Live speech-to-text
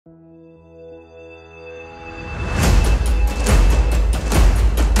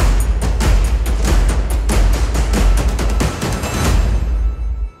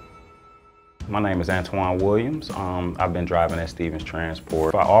My name is Antoine Williams. I've been driving at Stevens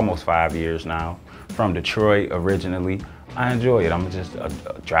Transport for almost 5 years now. From Detroit originally. I enjoy it. I'm just a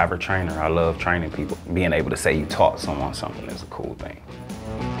driver trainer. I love training people. Being able to say you taught someone something is a cool thing.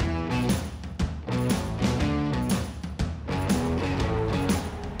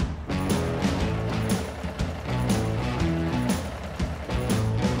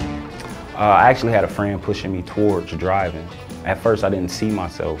 I actually had a friend pushing me towards driving. At first, I didn't see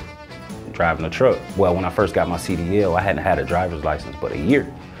myself driving a truck. Well, when I first got my CDL, I hadn't had a driver's license but a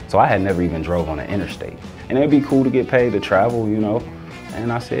year. So I had never even drove on an interstate. And it'd be cool to get paid to travel, you know.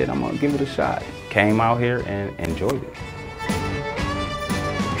 And I said, I'm gonna give it a shot. Came out here and enjoyed it.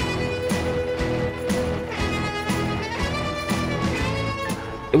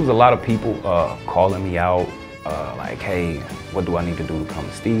 It was a lot of people calling me out, like, hey, what do I need to do to come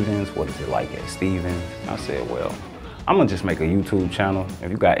to Stevens? What is it like at Stevens? I said, well, I'm gonna just make a YouTube channel. If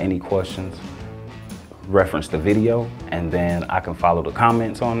you got any questions, reference the video, and then I can follow the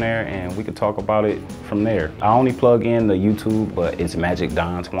comments on there and we can talk about it from there. I only plug in the YouTube, but it's Magic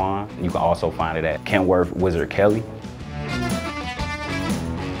Antwon. You can also find it at Kenworth Wizard Kelly.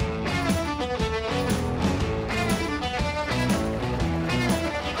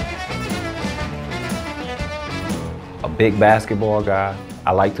 A big basketball guy.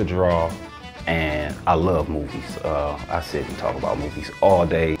 I like to draw and I love movies. I sit and talk about movies all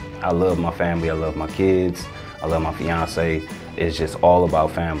day. I love my family, I love my kids, I love my fiance. It's just all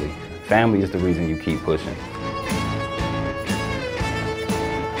about family. Family is the reason you keep pushing.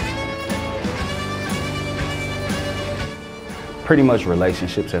 Pretty much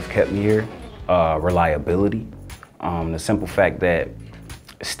relationships have kept me here. Reliability. The simple fact that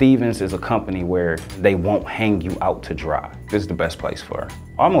Stevens is a company where they won't hang you out to dry. This is the best place for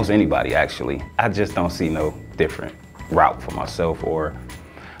almost anybody, actually. I just don't see no different route for myself or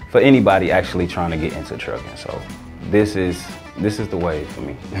for anybody actually trying to get into trucking. So this is the way for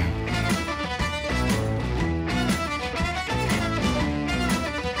me.